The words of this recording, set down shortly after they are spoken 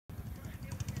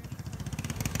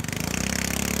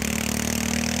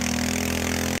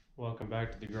Welcome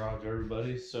back to the garage,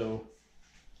 everybody. So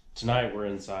tonight we're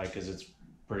inside because it's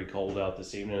pretty cold out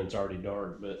this evening. It's already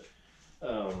dark, but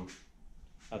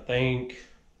I think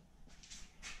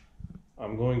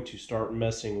I'm going to start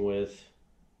messing with,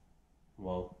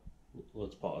 well,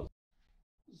 let's pause.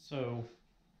 So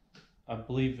I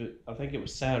think it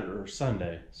was Saturday or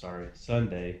Sunday,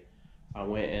 Sunday, I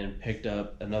went and picked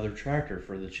up another tractor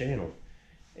for the channel.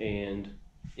 And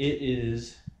it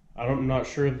is, I'm not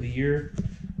sure of the year,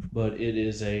 but it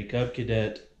is a Cub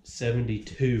Cadet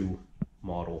 72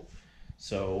 model.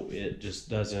 So it just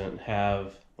doesn't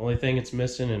have, the only thing it's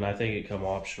missing, and I think it come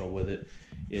optional with it,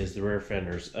 is the rear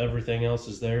fenders. Everything else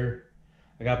is there.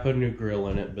 I got to put a new grill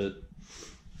in it, but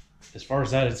as far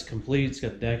as that, it's complete. It's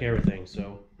got the deck, everything.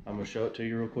 So I'm going to show it to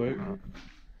you real quick.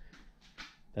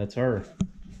 That's her.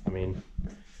 I mean,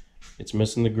 it's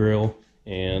missing the grill,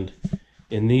 and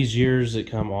in these years, it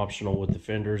come optional with the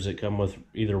fenders. It come with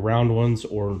either round ones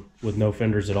or with no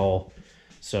fenders at all.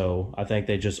 So I think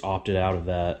they just opted out of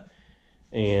that.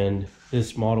 And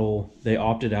this model, they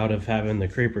opted out of having the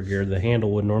creeper gear. The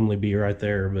handle would normally be right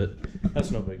there, but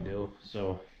that's no big deal.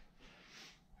 So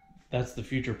that's the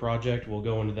future project. We'll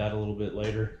go into that a little bit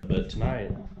later. But tonight,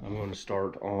 I'm going to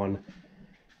start on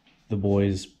the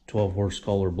boys' 12-horse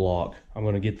Kohler block. I'm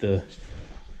going to get the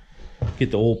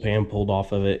oil pan pulled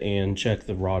off of it and check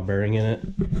the rod bearing in it,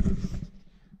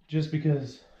 just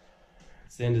because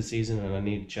it's the end of the season and I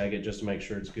need to check it just to make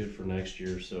sure it's good for next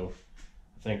year. So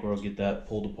I think we'll get that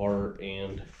pulled apart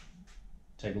and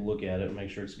take a look at it and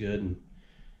make sure it's good. And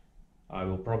I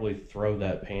will probably throw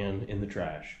that pan in the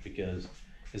trash because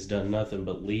it's done nothing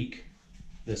but leak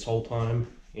this whole time,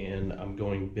 and I'm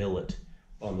going billet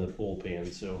on the oil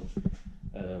pan. So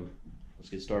let's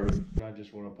get started. I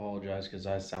just want to apologize because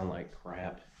I sound like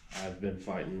crap. I've been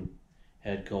fighting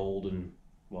head cold and,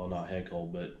 well, not head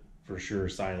cold, but for sure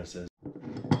sinuses.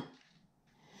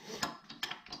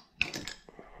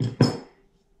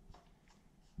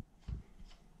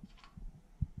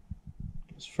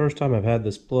 It's the first time I've had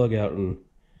this plug out in,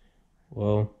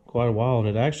 well, quite a while, and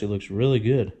it actually looks really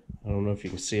good. I don't know if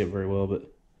you can see it very well,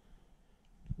 but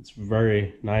it's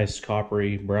very nice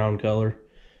coppery brown color.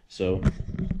 So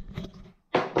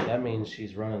that means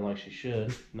she's running like she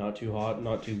should. Not too hot,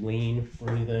 not too lean or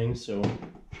anything, so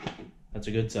that's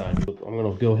a good sign. I'm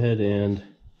gonna go ahead and,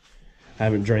 I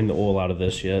haven't drained the oil out of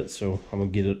this yet, so I'm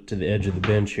gonna get it to the edge of the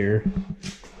bench here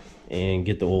and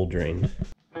get the oil drained.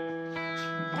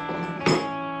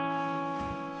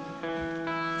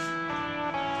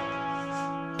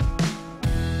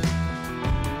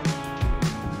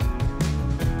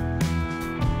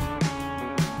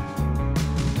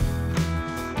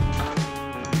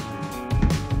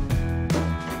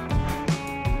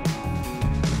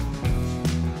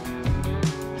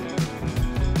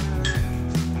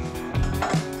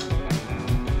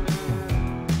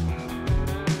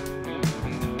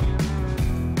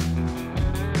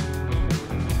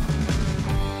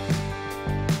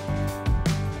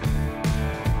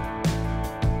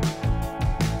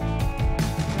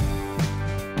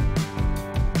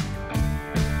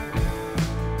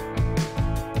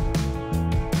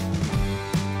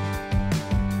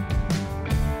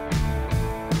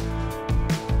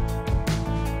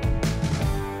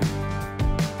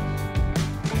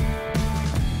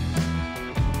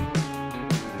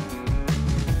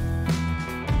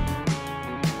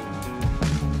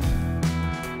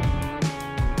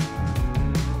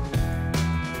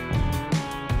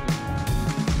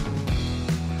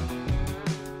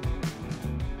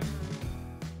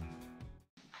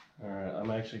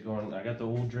 I got the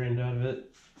oil drained out of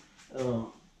it.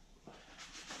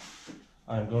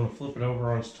 I'm going to flip it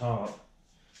over on its top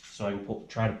so I can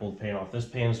try to pull the pan off. This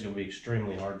pan is going to be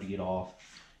extremely hard to get off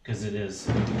because it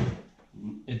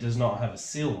does not have a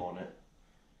seal on it.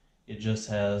 It just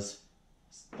has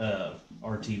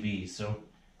RTV, so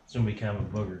it's going to be kind of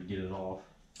a booger to get it off.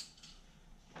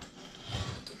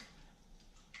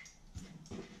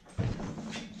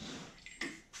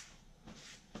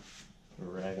 A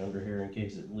rag under here in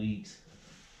case it leaks.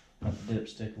 Got the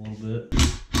dipstick a little bit.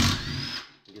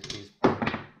 Get these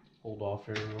pulled off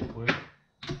here real quick.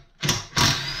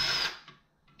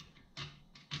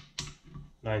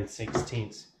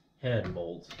 9/16 head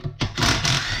bolts.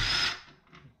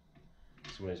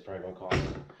 Somebody's probably gonna call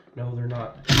them. No, they're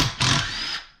not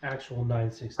actual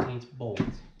 9/16 bolts.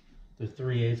 They're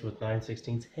 3/8 with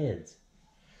 9/16 heads.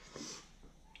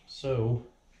 So,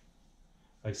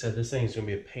 like I said, this thing is going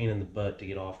to be a pain in the butt to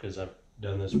get off because I've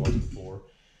done this once before.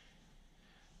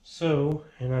 So,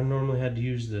 and I've normally had to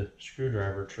use the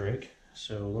screwdriver trick.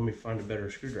 So let me find a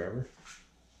better screwdriver.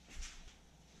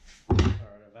 Alright,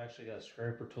 I've I've actually got a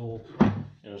scraper tool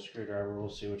and a screwdriver.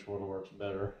 We'll see which one works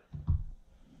better.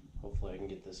 Hopefully I can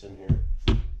get this in here.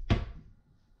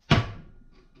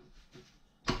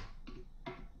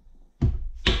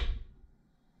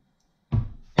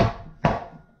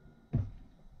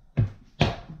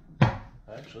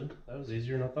 Actually, that was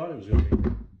easier than I thought it was going to be.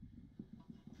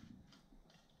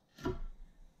 Look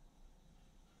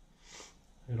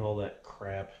at all that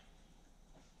crap.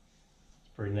 It's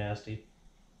pretty nasty.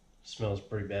 Smells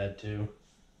pretty bad too.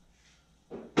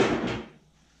 I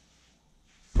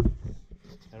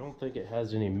don't think it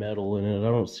has any metal in it. I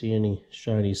don't see any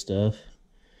shiny stuff.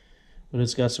 But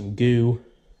it's got some goo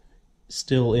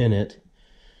still in it.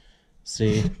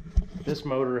 See, this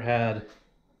motor had,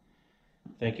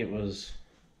 I think it was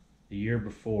the year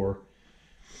before,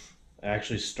 I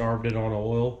actually starved it on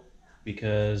oil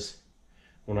because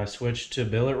when I switched to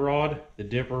billet rod, the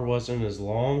dipper wasn't as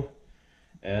long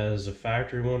as a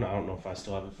factory one. I don't know if I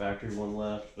still have a factory one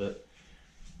left, but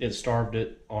it starved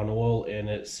it on oil and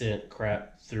it sent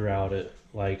crap throughout it,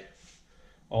 like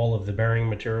all of the bearing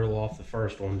material off the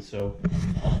first one. So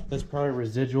that's probably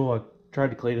residual. I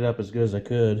tried to clean it up as good as I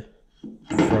could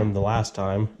from the last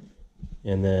time,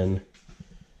 and then,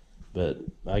 but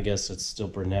I guess it's still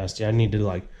pretty nasty. I need to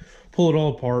like pull it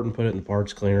all apart and put it in the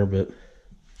parts cleaner, but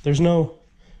there's no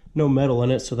metal in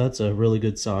it, so that's a really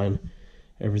good sign.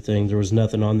 Everything, there was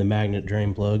nothing on the magnet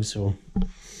drain plug, so I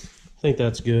think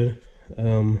that's good.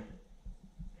 I'm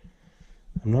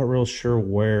not real sure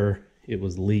where it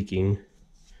was leaking,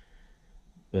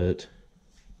 but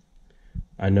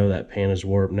I know that pan is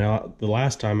warped. Now, the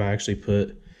last time I actually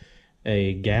put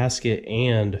a gasket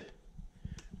and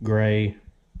gray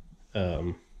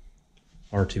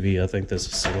RTV, I think this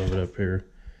is some of it up here.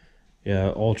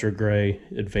 Yeah, ultra gray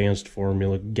advanced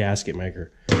formula gasket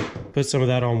maker. Put some of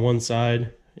that on one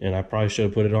side, and I probably should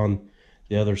have put it on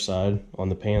the other side, on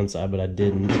the pan side, but I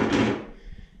didn't.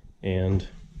 And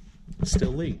it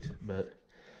still leaked, but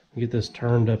get this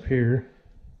turned up here.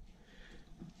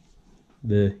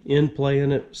 The end play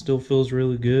in it still feels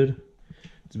really good.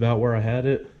 It's about where I had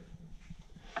it.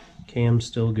 Cam's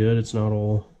still good. It's not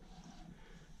all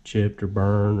chipped or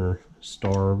burned or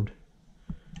starved,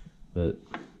 but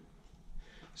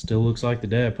still looks like the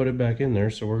day I put it back in there.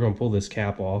 So we're going to pull this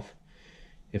cap off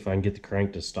if I can get the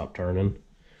crank to stop turning,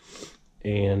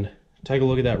 and take a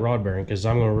look at that rod bearing, because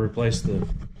I'm going to replace the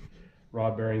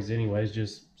rod bearings anyways,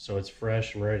 just so it's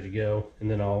fresh and ready to go. And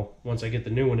then once I get the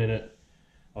new one in it,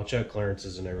 I'll check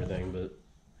clearances and everything, but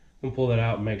I'm going to pull that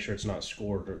out and make sure it's not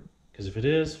scored, because if it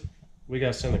is, we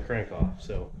got to send the crank off.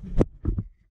 So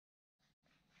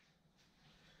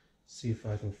see if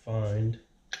I can find,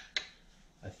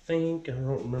 I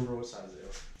don't remember what size they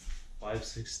are.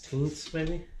 5/16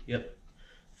 maybe? Yep.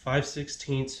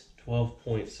 5/16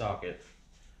 12-point socket.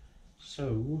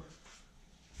 So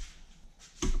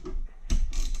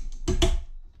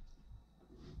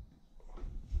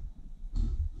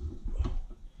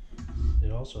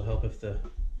it'd also help if the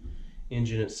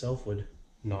engine itself would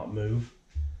not move.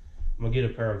 I'm gonna get a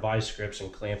pair of vice grips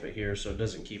and clamp it here so it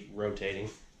doesn't keep rotating.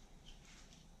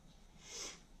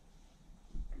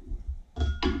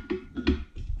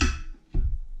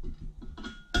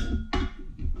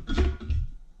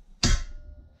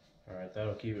 Alright,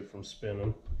 that'll keep it from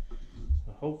spinning.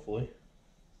 So hopefully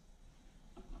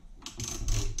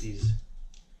get these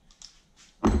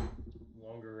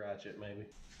longer ratchet maybe.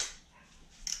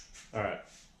 Alright,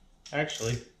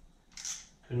 actually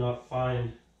could not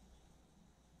find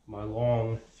my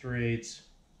long 3/8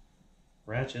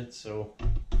 ratchet, so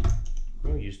I'm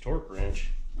going to use torque wrench.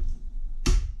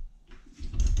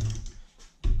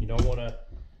 You don't want to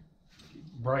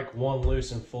break one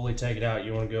loose and fully take it out.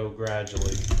 You want to go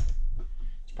gradually.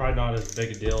 It's probably not as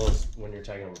big a deal as when you're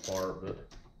taking them apart, but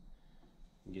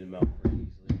you can get them out pretty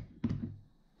easily.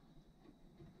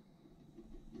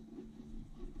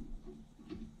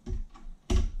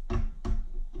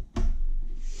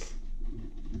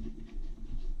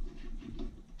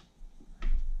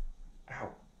 Ow,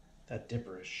 that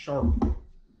dipper is sharp.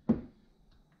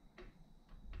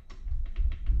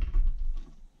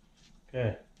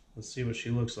 Okay, let's see what she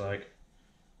looks like.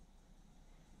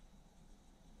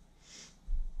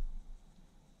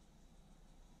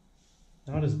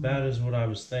 Not as bad as what I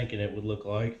was thinking it would look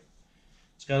like.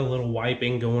 It's got a little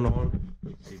wiping going on.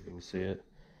 Let's see if you can see it.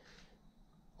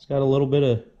 It's got a little bit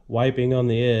of wiping on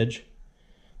the edge,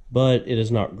 but it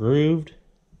is not grooved.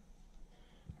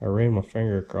 I ran my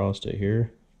finger across it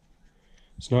here.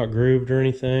 It's not grooved or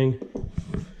anything.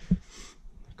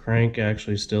 The crank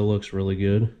actually still looks really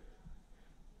good.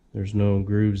 There's no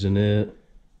grooves in it.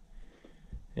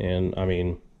 And I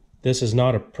mean, this is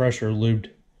not a pressure lubed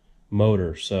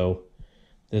motor, so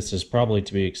this is probably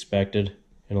to be expected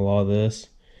in a lot of this.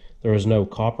 There was no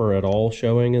copper at all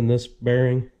showing in this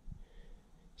bearing,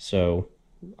 so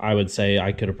I would say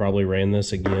I could have probably ran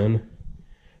this again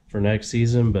for next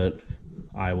season, but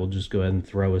I will just go ahead and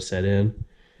throw a set in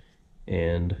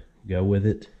and go with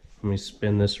it. Let me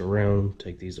spin this around,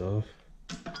 take these off,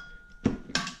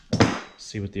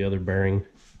 see what the other bearing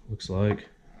looks like.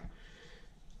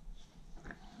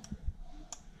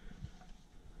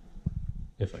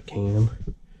 If I can.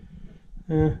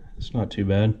 It's not too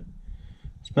bad.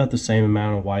 It's about the same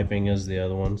amount of wiping as the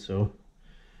other one, so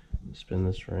spin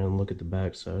this around, look at the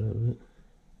back side of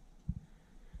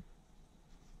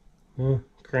it.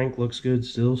 Crank looks good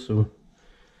still, so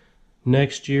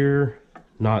next year,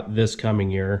 not this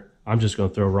coming year, I'm just going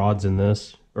to throw rods in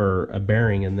this, or a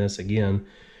bearing in this again,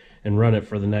 and run it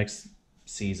for the next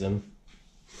season,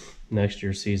 next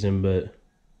year's season. But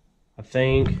I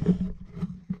think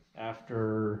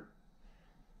after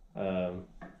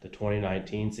the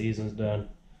 2019 season's done,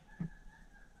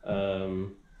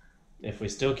 if we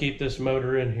still keep this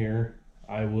motor in here,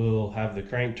 I will have the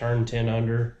crank turn 10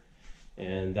 under,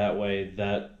 and that way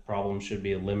that problem should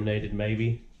be eliminated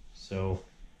maybe. So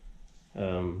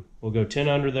we'll go 10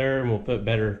 under there, and we'll put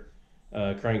better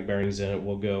crank bearings in it.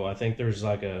 We'll go, I think there's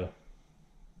like a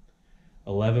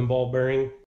 11 ball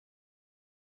bearing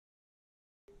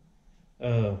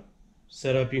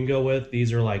setup you can go with.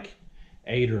 These are like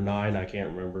 8 or 9, I can't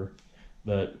remember,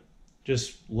 but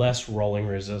just less rolling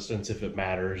resistance if it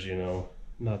matters, you know,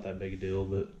 not that big a deal.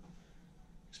 But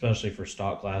especially for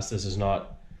stock class, this is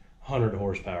not 100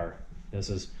 horsepower. This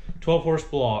is 12 horse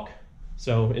block,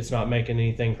 so it's not making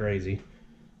anything crazy,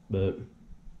 but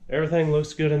everything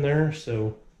looks good in there.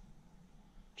 So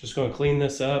just going to clean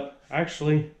this up.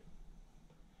 Actually,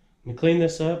 let me clean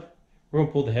this up. We're going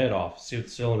to pull the head off, see what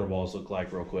the cylinder walls look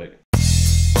like real quick.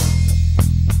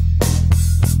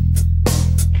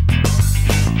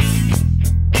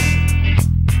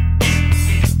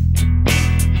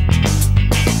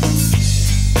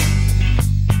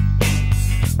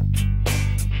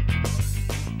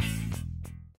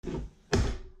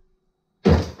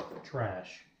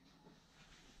 Trash.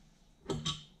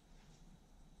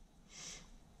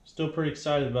 Still pretty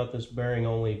excited about this bearing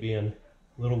only being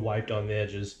a little wiped on the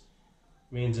edges.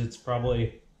 Means it's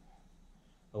probably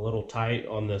a little tight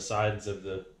on the sides of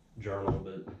the journal,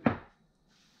 but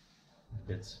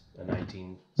it's a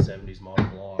 1970s model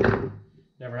block.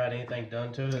 Never had anything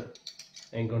done to it.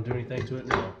 Ain't gonna do anything to it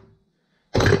now.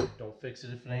 Don't fix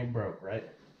it if it ain't broke, right?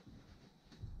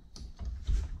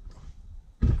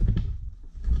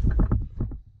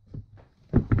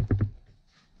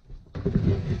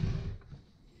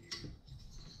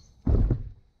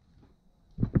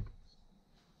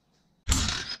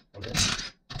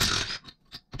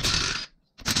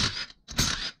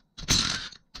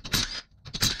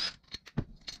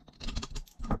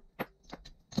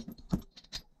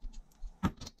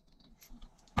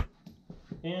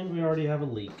 And we already have a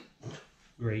leak.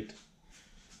 Great.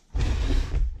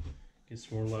 Get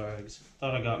some more legs.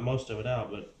 Thought I got most of it out,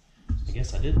 but I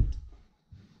guess I didn't.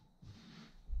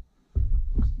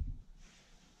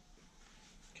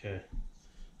 Okay,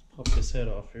 pop this head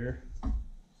off here.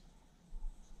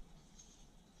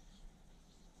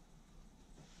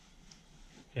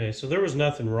 Okay, so there was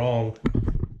nothing wrong.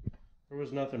 There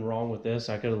was nothing wrong with this.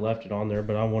 I could have left it on there,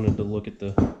 but I wanted to look at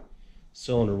the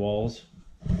cylinder walls.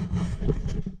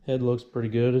 Head looks pretty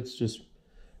good. It's just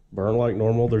burned like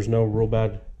normal. There's no real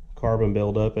bad carbon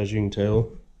buildup, as you can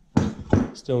tell.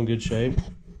 Still in good shape.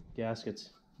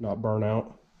 Gasket's not burnt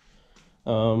out.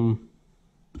 When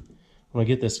I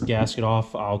get this gasket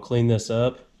off, I'll clean this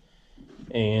up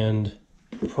and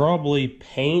probably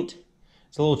paint.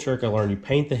 It's a little trick I learned. You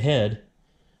paint the head,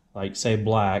 like say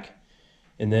black,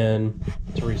 and then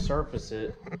to resurface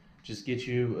it, just get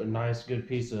you a nice good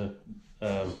piece of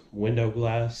window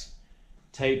glass.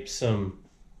 Tape some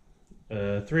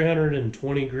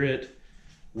 320 grit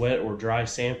wet or dry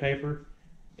sandpaper,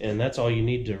 and that's all you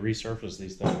need to resurface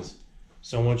these things.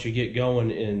 So once you get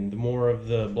going, and the more of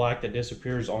the black that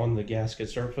disappears on the gasket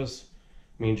surface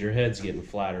means your head's getting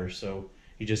flatter. So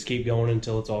you just keep going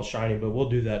until it's all shiny, but we'll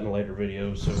do that in a later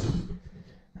video. So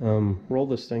roll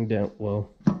this thing down. Well,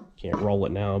 can't roll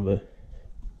it now, but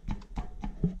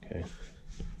okay.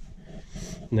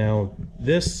 Now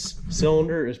this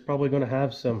cylinder is probably going to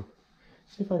have some,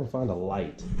 see if I can find a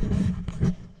light.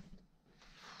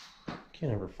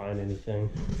 Can't ever find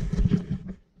anything.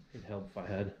 It'd help if I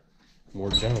had more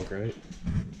junk, right?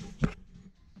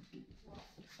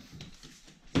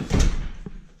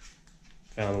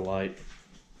 Found a light.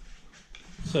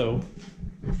 So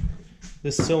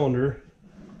this cylinder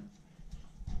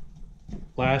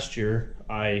last year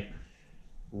I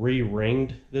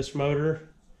re-ringed this motor,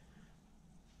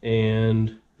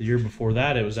 and the year before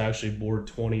that it was actually bored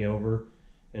 20 over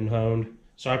and honed.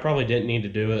 So I probably didn't need to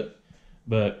do it,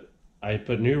 but I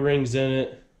put new rings in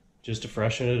it just to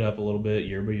freshen it up a little bit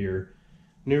year by year.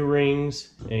 New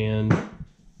rings, and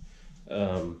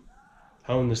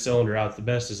honed the cylinder out the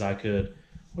best as I could.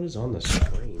 What is on the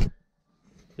screen?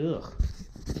 Ugh.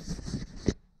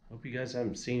 Hope you guys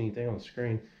haven't seen anything on the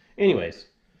screen. Anyways,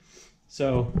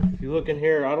 so if you look in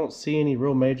here, I don't see any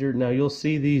real major. Now you'll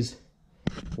see these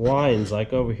lines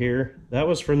like over here. That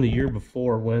was from the year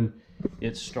before when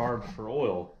it starved for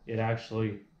oil. It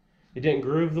didn't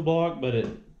groove the block, but I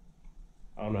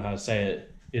don't know how to say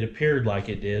it. It appeared like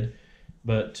it did,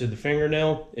 but to the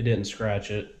fingernail, it didn't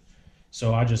scratch it.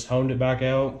 So I just honed it back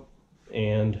out,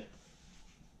 and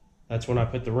that's when I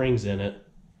put the rings in it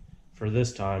for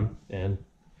this time, and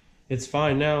it's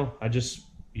fine now.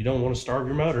 You don't want to starve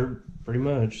your motor, pretty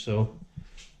much. So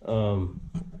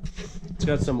it's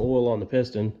got some oil on the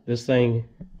piston. This thing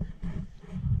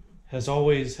has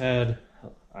always had,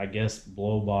 I guess,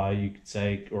 blow by, you could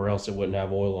say, or else it wouldn't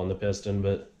have oil on the piston,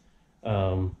 but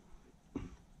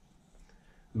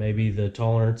maybe the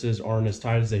tolerances aren't as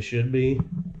tight as they should be.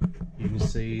 You can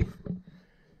see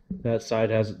that side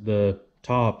the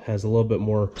top has a little bit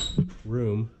more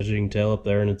room, as you can tell up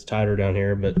there, and it's tighter down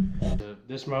here. But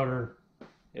this motor,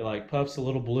 it like puffs a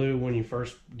little blue when you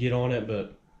first get on it,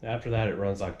 but after that it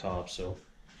runs like tops. So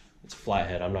it's a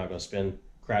flathead. I'm not going to spend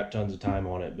crap tons of time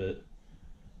on it, but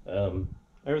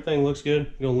everything looks good.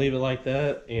 I'm going to leave it like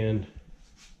that and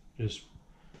just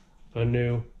put a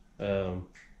new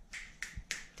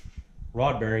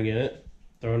rod bearing in it,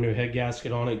 throw a new head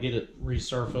gasket on it, get it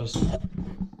resurfaced,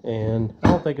 and I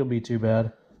don't think it'll be too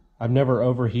bad. I've never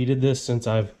overheated this since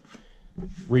I've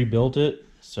rebuilt it,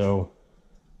 so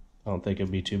I don't think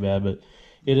it'll be too bad, but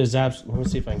it is absolutely. Let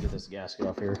me see if I can get this gasket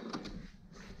off here.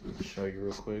 I'll show you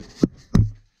real quick.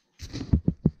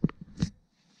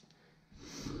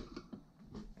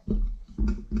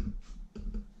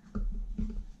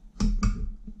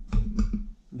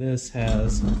 This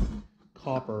has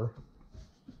copper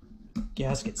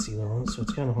gasket sealer on it, so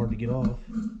it's kind of hard to get off.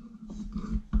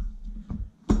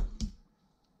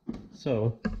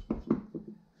 So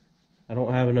I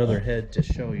don't have another head to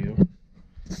show you,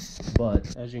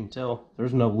 but as you can tell,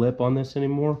 there's no lip on this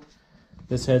anymore.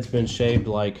 This head's been shaved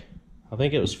like, I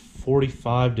think it was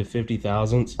 45 to 50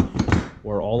 thousandths,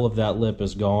 where all of that lip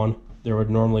is gone. There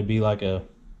would normally be like a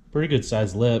pretty good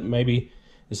sized lip, maybe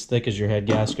as thick as your head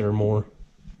gasket or more,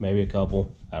 maybe a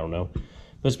couple, I don't know.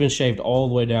 But it's been shaved all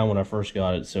the way down when I first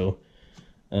got it, so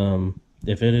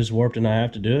if it is warped and I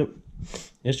have to do it,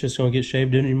 it's just going to get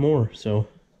shaved anymore. So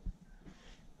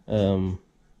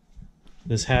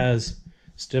this has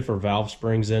stiffer valve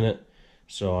springs in it,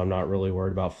 so I'm not really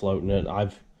worried about floating it.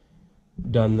 I've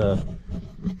done the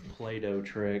Play-Doh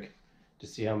trick to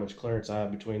see how much clearance I have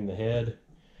between the head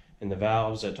and the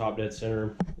valves at top dead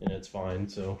center, and it's fine.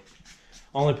 So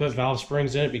I only put valve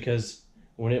springs in it because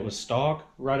when it was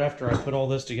stock, right after I put all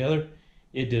this together,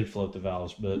 it did float the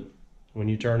valves, but when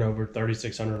you turn over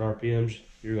 3,600 RPMs,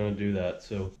 you're going to do that.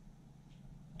 So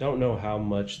don't know how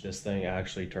much this thing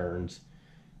actually turns.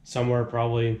 Somewhere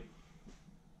probably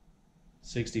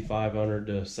 6,500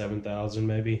 to 7,000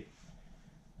 maybe,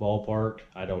 ballpark.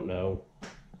 I don't know,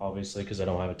 obviously, because I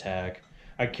don't have a tach.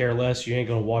 I care less. You ain't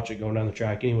going to watch it going down the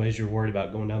track anyways. You're worried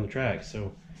about going down the track.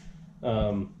 So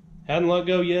hadn't let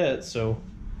go yet, so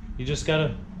you just got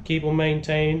to keep them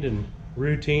maintained and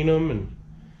routine them,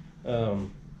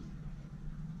 and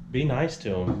be nice to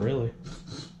them, really.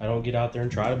 I don't get out there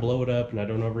and try to blow it up, and I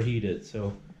don't overheat it.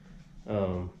 So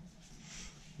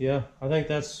yeah, I think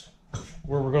that's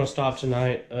where we're going to stop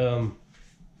tonight. On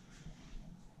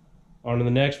to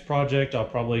the next project, I'll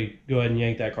probably go ahead and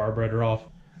yank that carburetor off.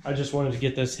 I just wanted to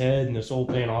get this head and this oil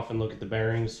pan off and look at the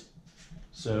bearings.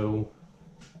 So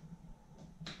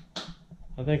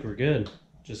I think we're good.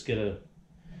 Just get a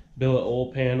billet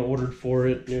oil pan ordered for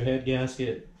it, new head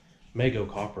gasket, may go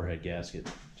copper head gasket,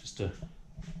 just to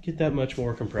get that much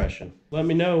more compression. Let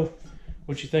me know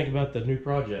what you think about the new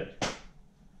project.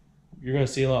 You're going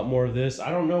to see a lot more of this. I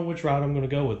don't know which route I'm going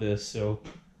to go with this, so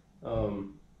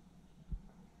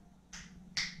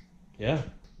yeah.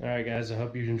 Alright guys, I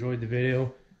hope you enjoyed the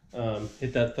video.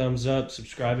 Hit that thumbs up,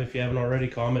 subscribe if you haven't already,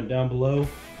 comment down below,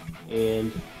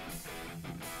 and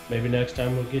maybe next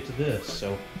time we'll get to this.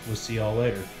 So we'll see y'all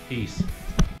later. Peace.